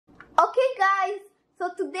Okay guys, so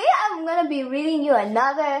today I'm gonna be reading you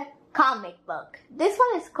another comic book. This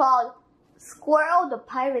one is called Squirrel the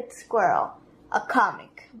Pirate Squirrel, a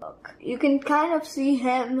comic book. You can kind of see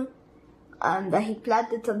him and he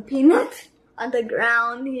planted some peanuts on the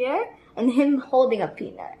ground here and him holding a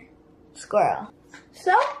peanut. Squirrel.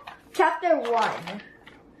 So, chapter 1.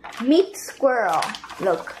 Meet Squirrel.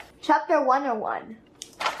 Look, chapter 101.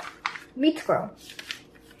 Meet Squirrel.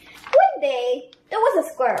 One day, there was a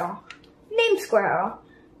squirrel named Squirrel.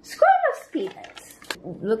 Squirrel loves peanuts.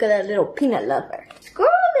 Look at that little peanut lover. Squirrel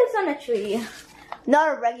lives on a tree.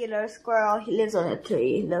 Not a regular squirrel, he lives on a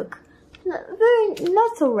tree. Look,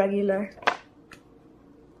 not so regular.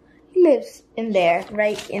 He lives in there,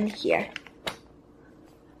 right in here.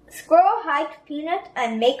 Squirrel hides peanuts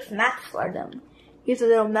and makes maps for them. Here's a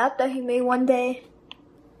little map that he made one day.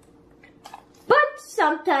 But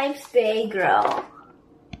sometimes they grow.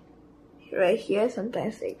 Right here,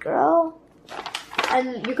 sometimes they grow.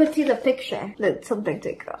 And you can see the picture that sometimes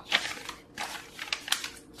they grow.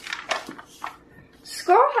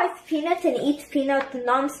 Squirrel hides peanuts and eats peanuts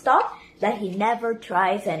non-stop, that he never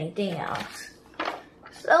tries anything else.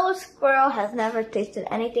 So Squirrel has never tasted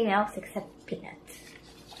anything else except peanuts.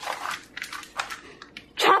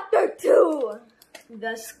 Chapter 2.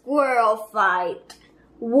 The squirrel fight.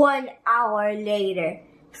 1 hour later,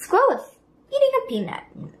 Squirrel was eating a peanut.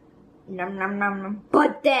 Nom nom nom nom.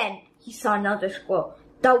 But then he saw another squirrel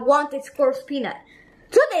that wanted Squirrel's peanut.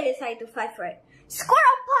 So they decided to fight for it.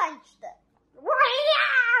 Squirrel punched.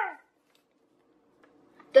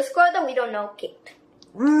 The squirrel that we don't know kicked.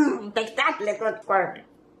 Take that, little squirrel.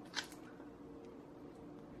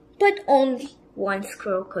 But only one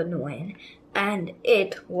squirrel could win, and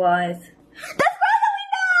it was the squirrel that we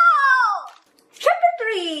know! Chapter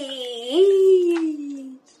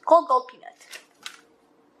 3. Gold peanut.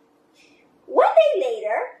 One day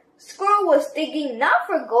later, Squirrel was digging not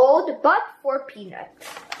for gold, but for peanuts.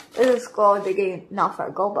 This is Squirrel digging not for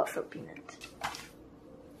gold, but for peanuts.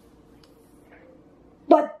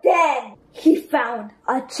 But then he found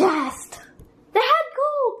a chest that had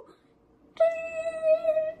gold.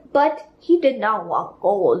 But he did not want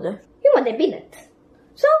gold. He wanted peanuts.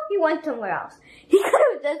 So he went somewhere else. He could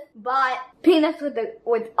have just bought peanuts with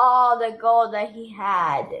all the gold that he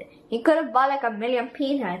had. He could have bought like 1,000,000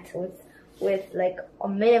 peanuts with like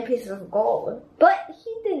 1,000,000 pieces of gold. But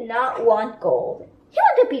he did not want gold. He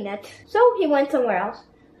wanted peanuts. So he went somewhere else.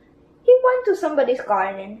 He went to somebody's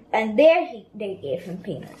garden and there they gave him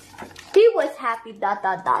peanuts. He was happy, ...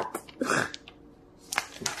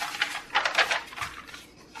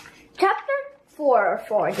 Chapter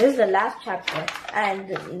 4. This is the last chapter. And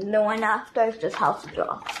the one after is just how to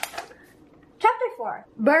draw. Chapter 4.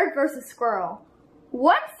 Bird versus Squirrel.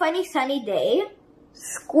 One funny sunny day,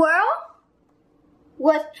 Squirrel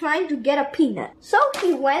was trying to get a peanut. So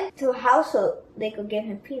he went to a house so they could give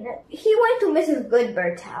him peanuts. He went to Mrs.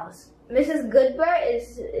 Goodbird's house. Mrs. Goodbird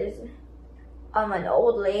is an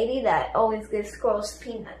old lady that always gives squirrels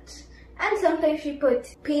peanuts. And sometimes she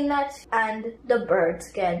puts peanuts and the birds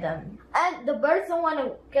get them. And the birds don't want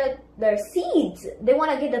to get their seeds. They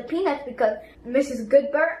want to get the peanuts because Mrs.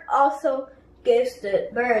 Goodbird also gives the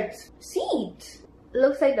birds seeds.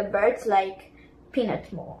 Looks like the birds like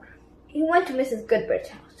peanuts more. He went to Mrs. Goodbird's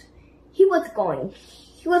house. He was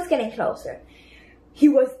getting closer. He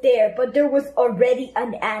was there, but there was already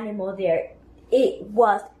an animal there. It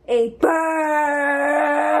was a bird.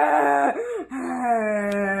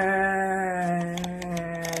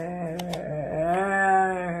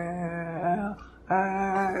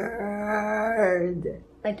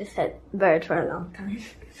 I just said bird for a long time.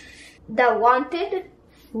 That wanted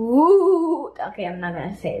food. Okay, I'm not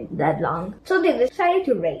gonna say it that long. So they decided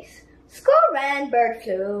to race. Squirrel ran, bird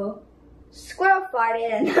flew. Squirrel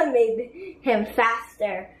farted and that made him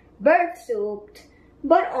faster. Bird swooped,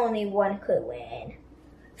 but only one could win.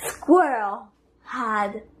 Squirrel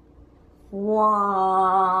had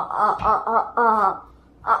one.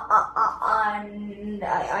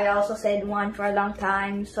 I also said one for a long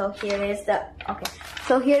time. So here's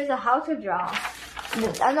how to draw.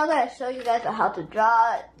 I'm not gonna show you guys how to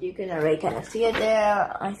draw. You can already kind of see it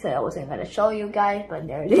there. I said I wasn't gonna show you guys, but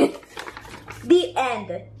there it is. The end.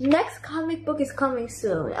 Next comic book is coming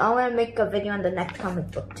soon. I want to make a video on the next comic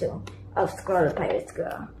book too, of Squirrel the Pirate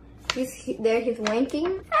Squirrel. He's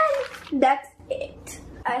winking, and that's it.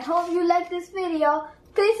 I hope you like this video.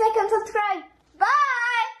 Please like and subscribe. Bye!